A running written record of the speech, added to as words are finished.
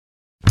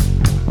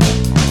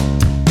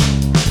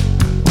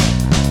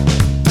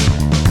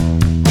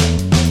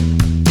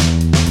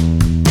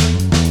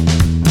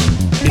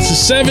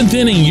seventh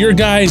inning, your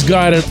guys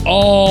got it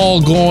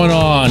all going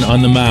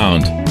on the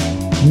mound.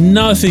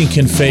 Nothing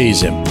can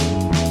faze him.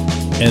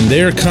 And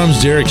there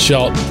comes Derek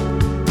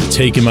Shelton to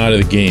take him out of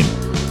the game.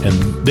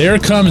 And there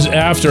comes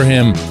after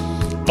him,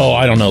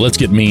 I don't know, let's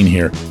get mean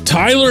here.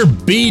 Tyler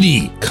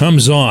Beede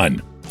comes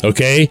on,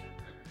 okay?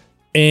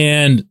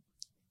 And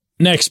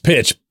next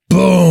pitch,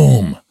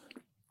 boom.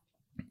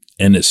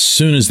 And as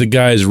soon as the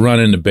guy's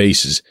running the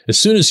bases, as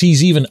soon as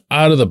he's even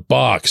out of the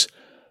box,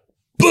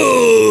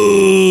 boo!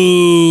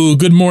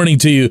 Good morning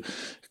to you.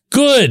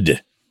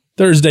 Good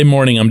Thursday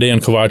morning. I'm Dan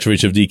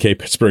Kovacevic of DK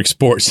Pittsburgh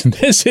Sports, and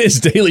this is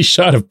Daily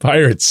Shot of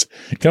Pirates.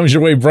 It comes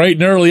your way bright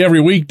and early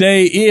every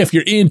weekday. If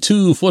you're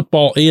into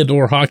football and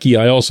or hockey,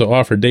 I also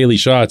offer daily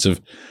shots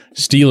of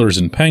Steelers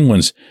and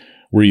Penguins,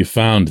 where you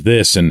found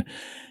this. And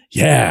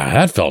yeah,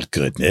 that felt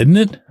good, didn't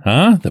it?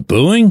 Huh? The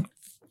booing?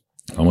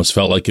 Almost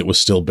felt like it was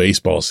still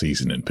baseball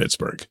season in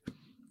Pittsburgh.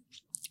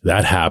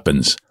 That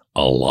happens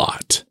a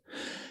lot.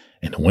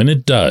 And when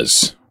it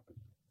does,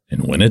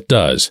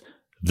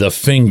 the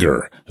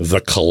finger, the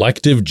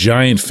collective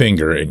giant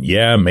finger, and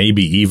yeah,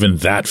 maybe even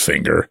that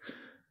finger,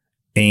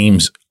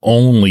 aims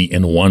only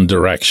in one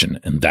direction,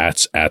 and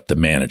that's at the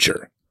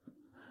manager.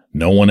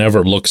 No one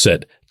ever looks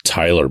at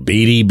Tyler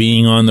Beede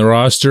being on the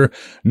roster.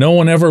 No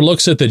one ever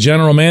looks at the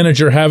general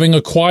manager having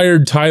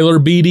acquired Tyler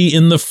Beede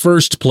in the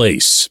first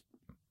place.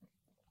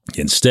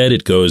 Instead,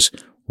 it goes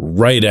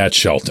right at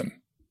Shelton.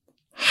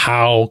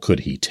 How could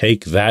he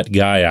take that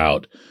guy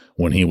out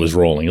when he was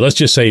rolling? Let's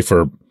just say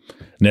for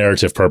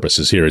narrative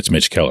purposes here, it's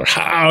Mitch Keller.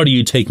 How do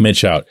you take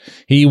Mitch out?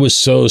 He was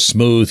so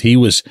smooth. He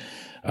was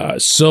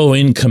so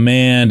in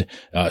command,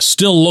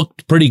 still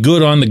looked pretty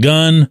good on the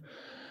gun.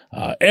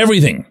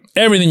 Everything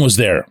was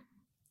there.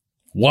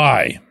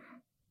 Why?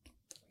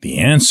 The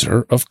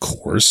answer, of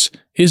course,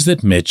 is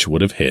that Mitch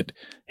would have hit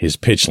his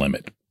pitch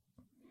limit.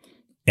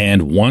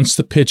 And once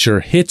the pitcher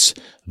hits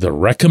the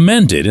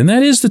recommended, and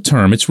that is the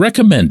term, it's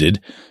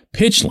recommended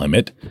pitch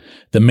limit,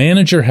 the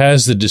manager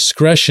has the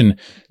discretion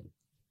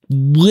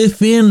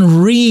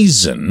within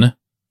reason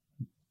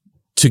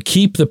to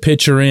keep the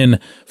pitcher in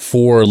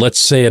for, let's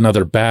say,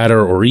 another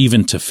batter or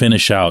even to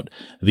finish out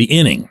the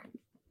inning.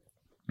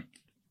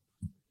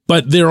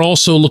 But they're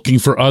also looking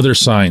for other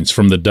signs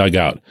from the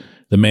dugout.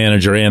 The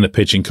manager and the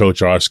pitching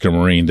coach, Oscar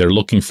Marin, they're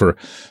looking for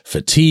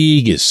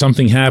fatigue. Is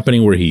something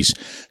happening where he's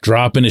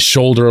dropping his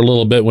shoulder a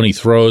little bit when he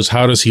throws?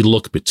 How does he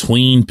look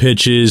between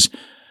pitches?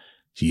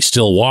 He's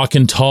still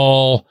walking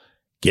tall,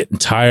 getting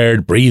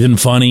tired, breathing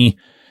funny.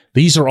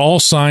 These are all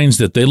signs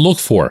that they look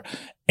for.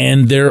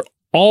 And they're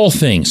all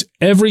things,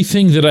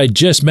 everything that I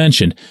just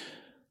mentioned,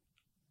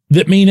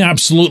 that mean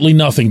absolutely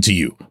nothing to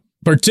you,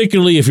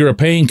 particularly if you're a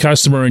paying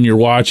customer and you're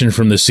watching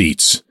from the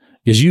seats,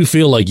 because you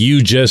feel like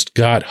you just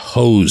got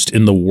hosed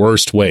in the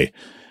worst way.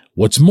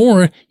 What's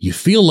more, you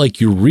feel like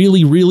you're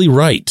really, really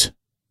right.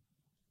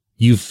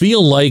 You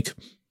feel like,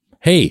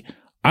 hey,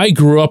 I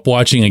grew up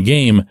watching a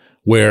game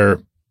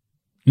where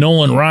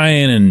Nolan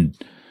Ryan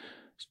and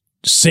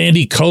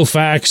Sandy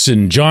Koufax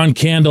and John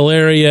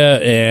Candelaria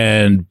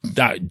and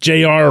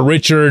J.R.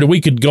 Richard,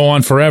 we could go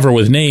on forever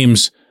with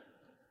names.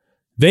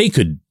 They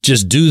could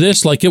just do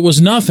this like it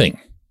was nothing.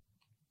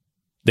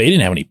 They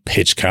didn't have any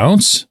pitch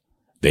counts.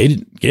 They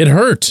didn't get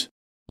hurt.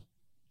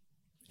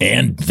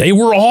 And they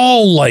were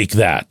all like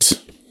that,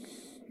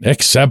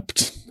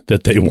 except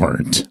that they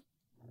weren't.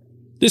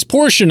 This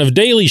portion of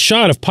Daily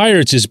Shot of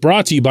Pirates is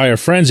brought to you by our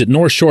friends at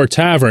North Shore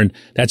Tavern,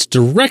 that's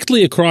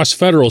directly across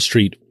Federal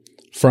Street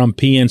from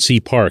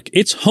PNC Park.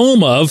 It's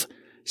home of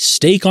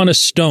Steak on a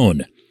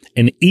Stone,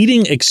 an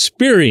eating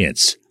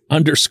experience,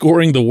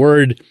 underscoring the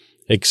word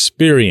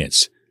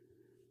experience.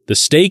 The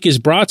steak is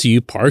brought to you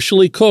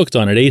partially cooked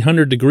on an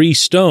 800-degree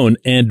stone,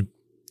 and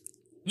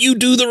you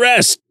do the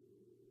rest.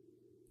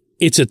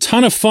 It's a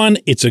ton of fun,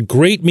 it's a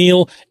great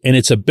meal, and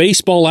it's a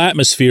baseball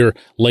atmosphere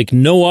like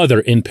no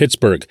other in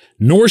Pittsburgh.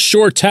 North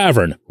Shore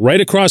Tavern,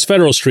 right across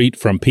Federal Street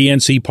from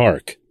PNC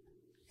Park.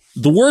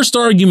 The worst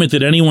argument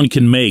that anyone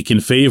can make in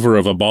favor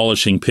of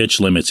abolishing pitch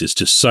limits is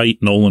to cite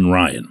Nolan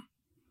Ryan.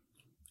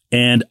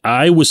 And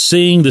I was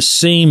saying the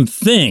same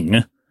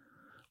thing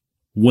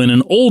when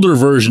an older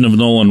version of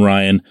Nolan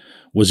Ryan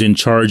was in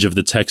charge of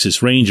the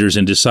Texas Rangers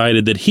and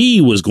decided that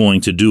he was going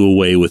to do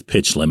away with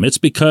pitch limits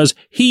because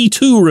he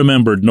too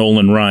remembered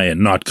Nolan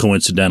Ryan, not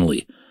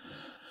coincidentally.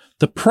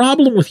 The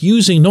problem with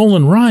using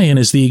Nolan Ryan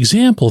as the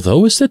example,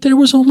 though, is that there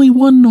was only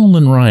one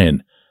Nolan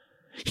Ryan.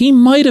 He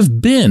might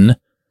have been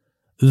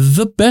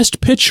the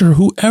best pitcher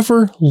who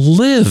ever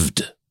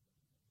lived.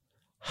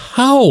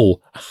 How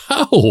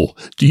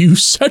do you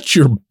set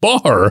your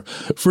bar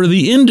for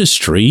the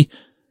industry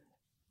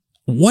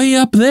way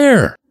up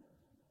there?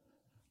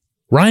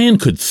 Ryan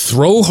could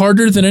throw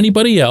harder than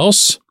anybody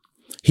else.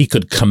 He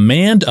could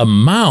command a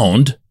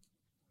mound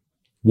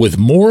with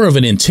more of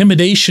an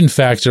intimidation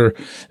factor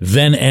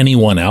than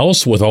anyone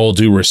else, with all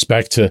due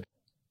respect to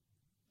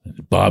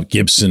Bob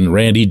Gibson,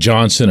 Randy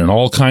Johnson, and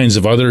all kinds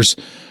of others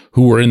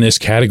who were in this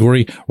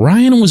category.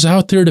 Ryan was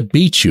out there to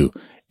beat you.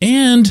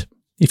 And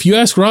If you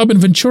ask Robin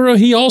Ventura,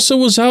 he also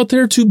was out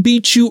there to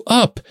beat you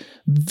up.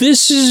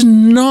 This is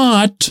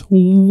not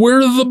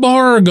where the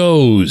bar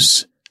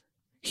goes.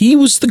 He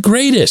was the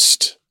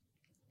greatest.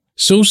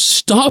 So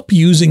stop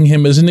using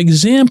him as an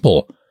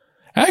example.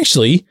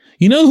 Actually,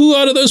 you know who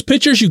out of those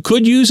pitchers you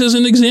could use as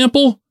an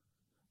example?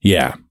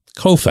 Yeah,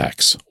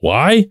 Koufax.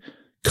 Why?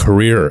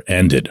 Career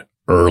ended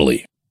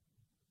early.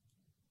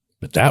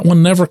 But that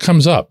one never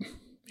comes up.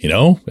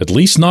 At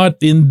least not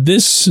in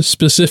this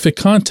specific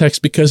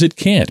context, because it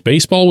can't.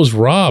 Baseball was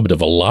robbed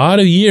of a lot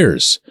of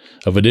years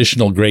of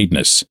additional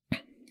greatness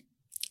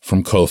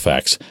from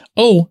Koufax.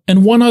 Oh,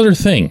 and one other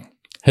thing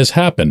has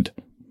happened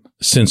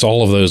since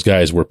all of those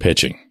guys were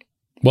pitching.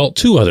 Well,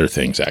 two other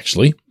things,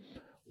 actually.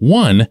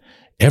 One,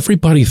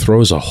 everybody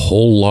throws a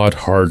whole lot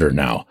harder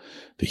now.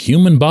 The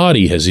human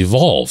body has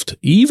evolved,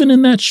 even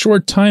in that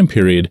short time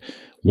period,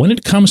 when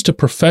it comes to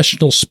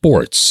professional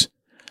sports.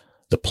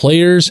 The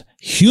players,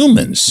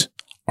 humans,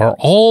 are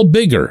all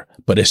bigger,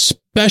 but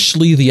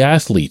especially the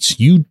athletes.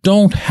 You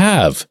don't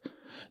have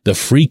the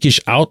freakish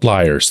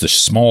outliers, the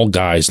small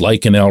guys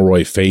like an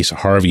Elroy Face,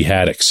 Harvey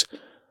Haddix.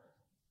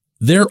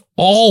 They're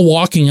all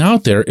walking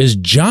out there as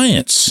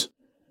giants.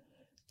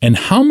 And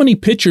how many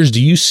pitchers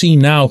do you see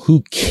now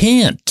who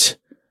can't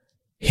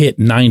hit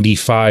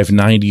 95,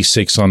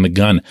 96 on the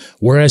gun?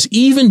 Whereas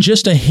even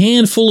just a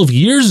handful of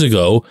years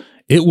ago,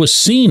 it was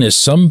seen as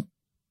some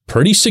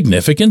pretty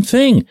significant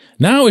thing.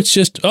 Now it's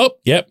just,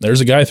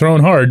 there's a guy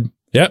throwing hard.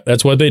 Yep,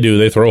 that's what they do.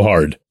 They throw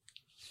hard.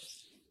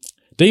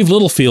 Dave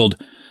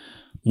Littlefield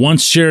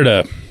once shared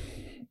a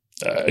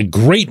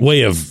great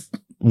way of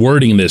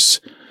wording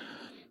this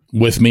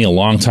with me a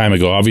long time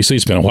ago. Obviously,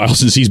 it's been a while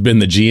since he's been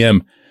the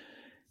GM.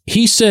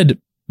 He said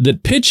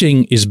that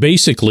pitching is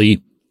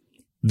basically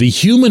the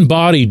human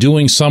body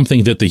doing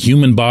something that the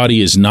human body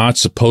is not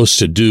supposed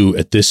to do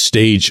at this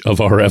stage of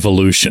our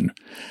evolution.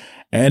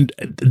 And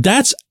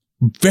that's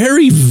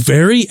very,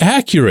 very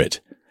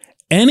accurate.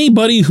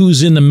 Anybody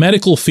who's in the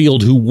medical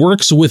field who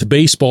works with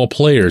baseball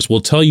players will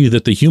tell you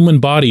that the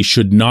human body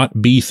should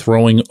not be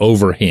throwing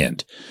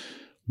overhand.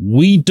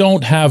 We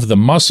don't have the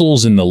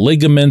muscles and the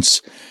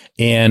ligaments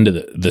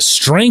and the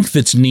strength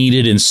that's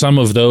needed in some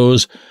of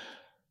those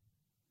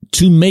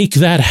to make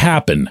that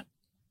happen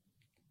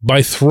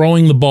by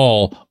throwing the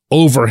ball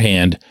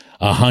overhand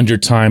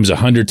 100 times,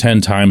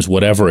 110 times,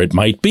 whatever it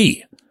might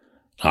be.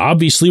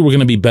 Obviously, we're going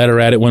to be better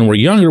at it when we're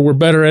younger. We're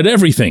better at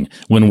everything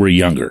when we're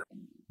younger.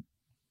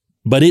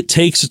 But it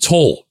takes a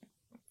toll.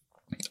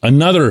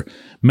 Another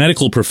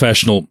medical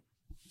professional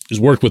who's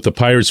worked with the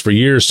Pirates for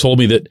years told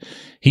me that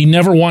he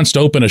never wants to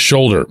open a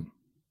shoulder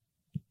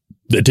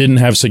that didn't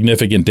have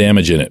significant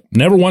damage in it.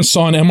 Never once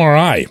saw an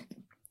MRI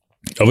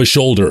of a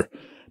shoulder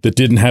that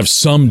didn't have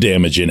some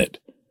damage in it.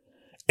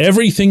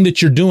 Everything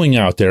that you're doing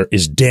out there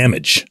is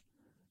damage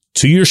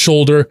to your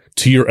shoulder,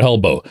 to your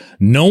elbow.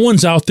 No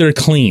one's out there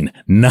clean,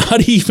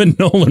 not even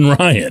Nolan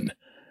Ryan.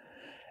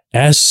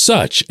 As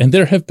such, and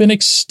there have been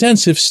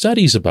extensive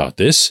studies about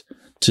this,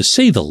 to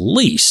say the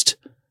least,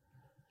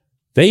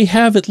 they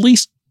have at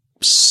least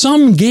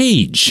some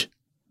gauge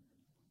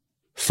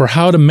for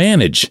how to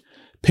manage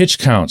pitch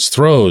counts,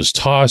 throws,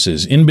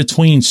 tosses, in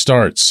between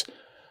starts.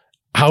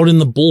 Out in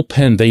the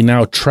bullpen, they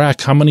now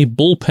track how many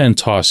bullpen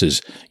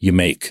tosses you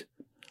make.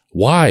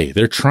 Why?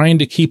 They're trying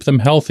to keep them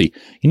healthy.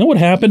 You know what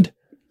happened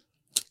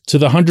to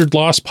the 100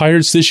 lost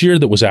Pirates this year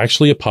that was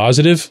actually a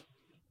positive?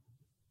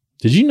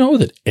 Did you know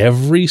that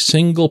every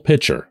single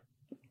pitcher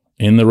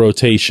in the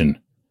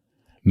rotation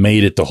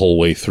made it the whole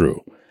way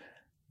through?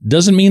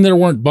 Doesn't mean there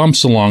weren't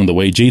bumps along the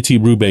way. JT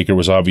Brubaker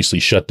was obviously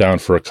shut down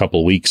for a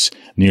couple weeks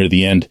near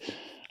the end.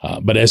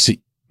 But as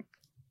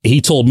he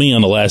told me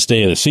on the last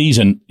day of the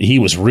season, he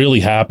was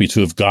really happy to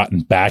have gotten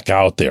back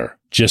out there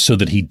just so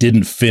that he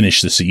didn't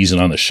finish the season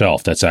on the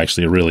shelf. That's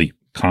actually a really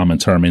common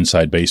term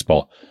inside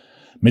baseball.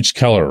 Mitch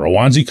Keller,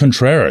 Roansy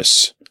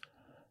Contreras,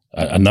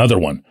 another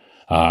one.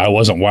 I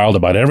wasn't wild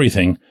about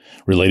everything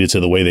related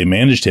to the way they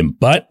managed him,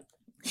 but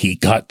he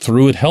got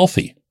through it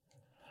healthy.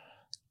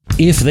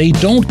 If they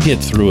don't get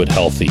through it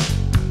healthy,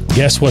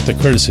 guess what the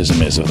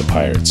criticism is of the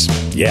Pirates?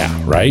 Yeah,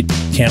 right?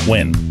 Can't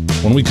win.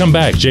 When we come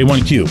back,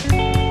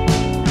 J1Q.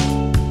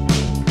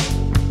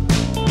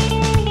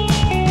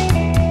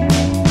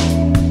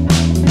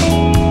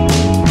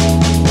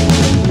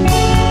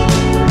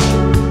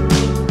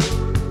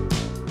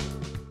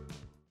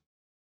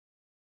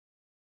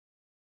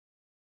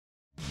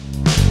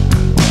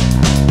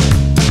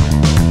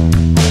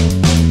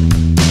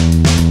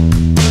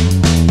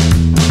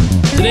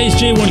 Today's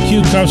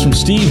J1Q comes from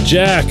Steve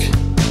Jack,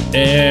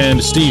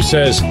 and Steve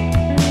says,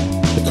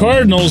 the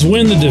Cardinals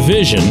win the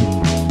division,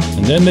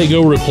 and then they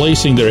go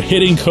replacing their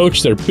hitting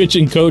coach, their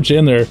pitching coach,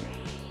 and their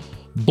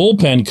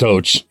bullpen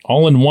coach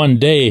all in one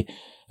day.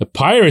 The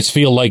Pirates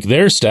feel like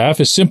their staff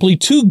is simply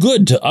too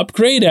good to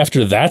upgrade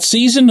after that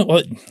season.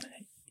 Well,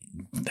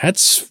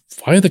 that's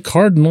why the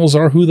Cardinals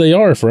are who they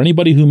are. For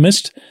anybody who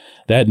missed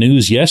that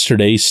news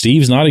yesterday,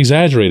 Steve's not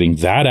exaggerating.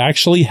 That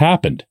actually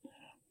happened.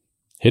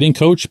 Hitting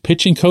coach,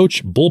 pitching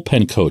coach,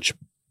 bullpen coach.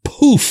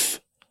 Poof.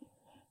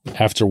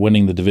 after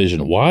winning the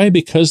division. Why?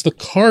 Because the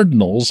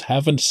Cardinals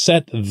haven't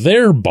set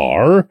their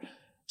bar,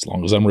 as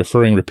long as I'm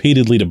referring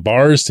repeatedly to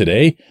bars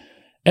today,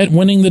 at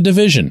winning the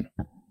division.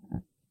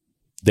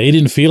 They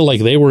didn't feel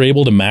like they were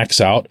able to max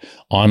out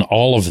on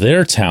all of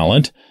their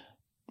talent,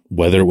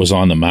 whether it was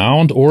on the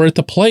mound or at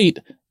the plate,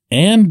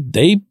 and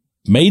they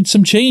made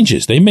some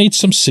changes. They made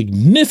some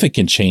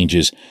significant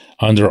changes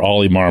under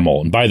Ollie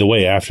Marmol. And by the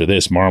way, after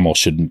this, Marmol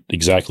shouldn't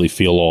exactly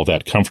feel all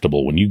that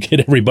comfortable. When you get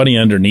everybody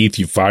underneath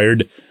you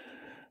fired,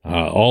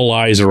 all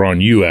eyes are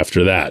on you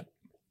after that.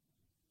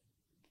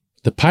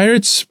 The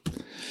Pirates,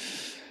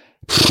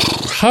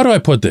 how do I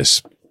put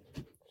this?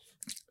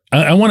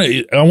 I want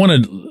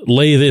to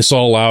lay this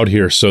all out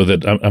here so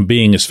that I'm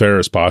being as fair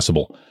as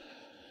possible.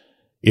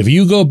 If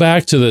you go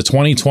back to the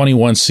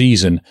 2021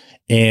 season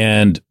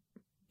and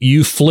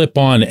you flip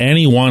on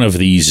any one of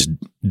these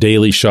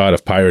Daily Shot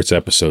of Pirates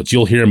episodes,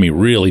 you'll hear me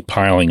really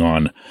piling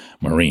on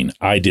Marine.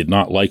 I did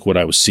not like what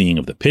I was seeing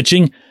of the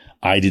pitching.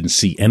 I didn't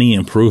see any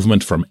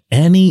improvement from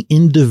any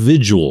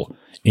individual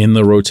in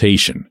the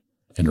rotation.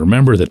 And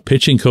remember that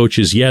pitching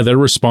coaches, yeah, they're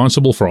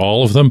responsible for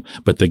all of them,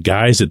 but the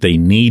guys that they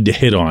need to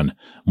hit on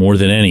more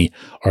than any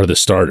are the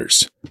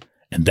starters.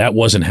 And that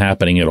wasn't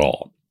happening at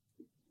all.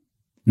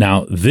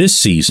 Now, this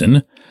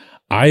season,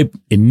 I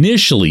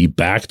initially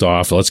backed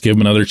off. Let's give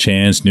him another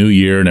chance, new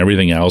year and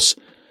everything else.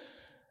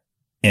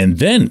 And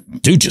then,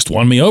 dude just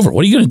won me over.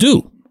 What are you going to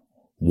do?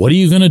 What are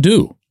you going to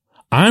do?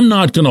 I'm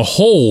not going to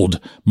hold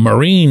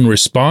Marine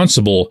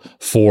responsible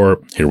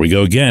for, here we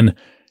go again,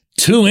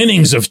 2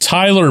 innings of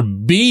Tyler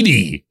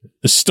Beede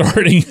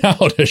starting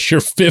out as your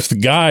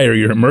 5th guy or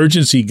your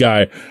emergency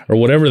guy or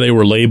whatever they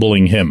were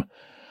labeling him.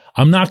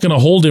 I'm not going to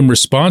hold him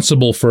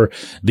responsible for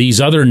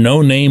these other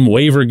no-name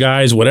waiver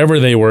guys, whatever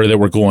they were that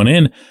were going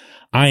in.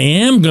 I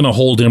am going to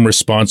hold him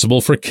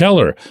responsible for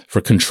Keller,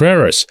 for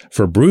Contreras,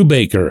 for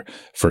Brubaker,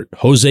 for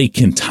Jose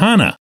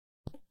Quintana.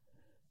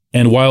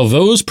 And while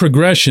those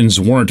progressions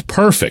weren't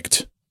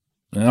perfect,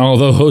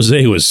 although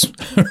Jose was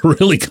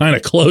really kind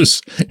of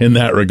close in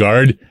that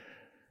regard,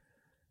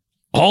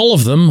 all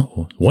of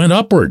them went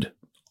upward.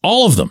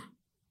 All of them.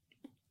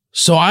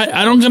 So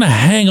I'm going to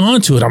hang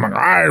on to it. I'm like,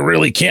 I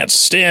really can't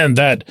stand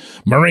that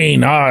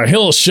Marine.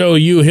 He'll show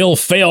you he'll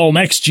fail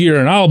next year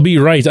and I'll be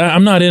right.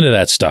 I'm not into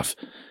that stuff.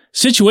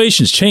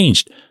 Situations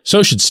changed.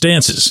 So should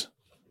stances.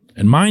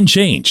 And mine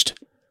changed.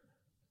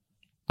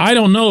 I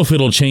don't know if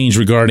it'll change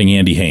regarding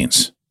Andy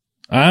Haynes.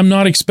 I'm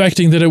not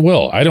expecting that it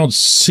will. I don't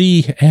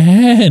see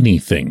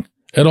anything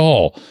at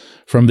all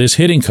from this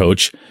hitting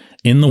coach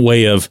in the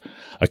way of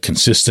a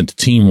consistent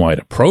team-wide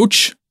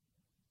approach,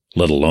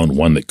 let alone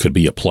one that could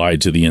be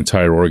applied to the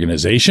entire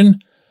organization.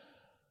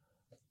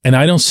 And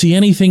I don't see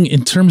anything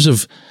in terms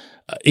of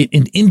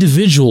an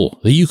individual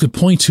that you could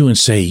point to and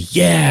say,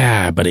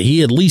 yeah, but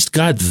he at least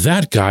got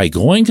that guy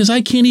going, because I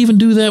can't even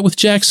do that with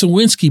Jack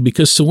Suwinski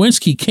because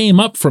Suwinski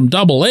came up from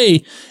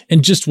Double-A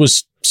and just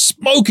was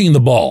smoking the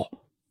ball.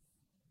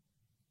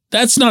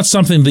 That's not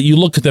something that you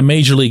look at the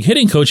major league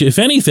hitting coach. If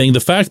anything,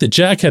 the fact that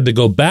Jack had to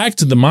go back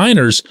to the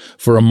minors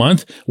for a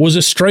month was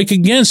a strike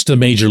against the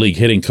major league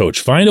hitting coach.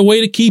 Find a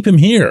way to keep him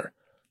here.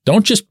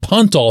 Don't just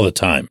punt all the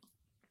time.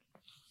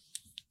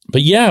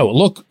 But yeah,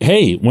 look,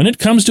 hey, when it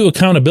comes to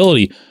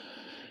accountability,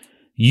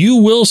 you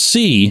will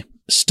see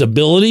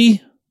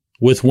stability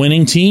with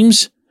winning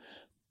teams,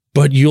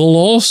 but you'll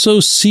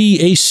also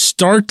see a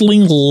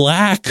startling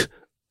lack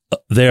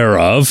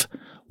thereof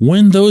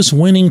when those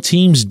winning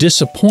teams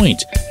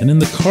disappoint. And in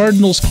the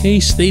Cardinals'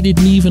 case, they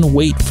didn't even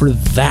wait for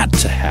that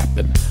to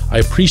happen. I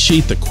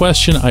appreciate the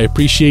question. I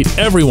appreciate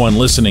everyone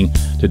listening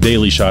to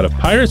Daily Shot of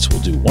Pirates.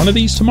 We'll do one of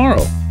these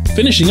tomorrow.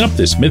 Finishing up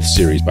this Myth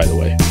series, by the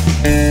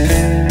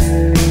way.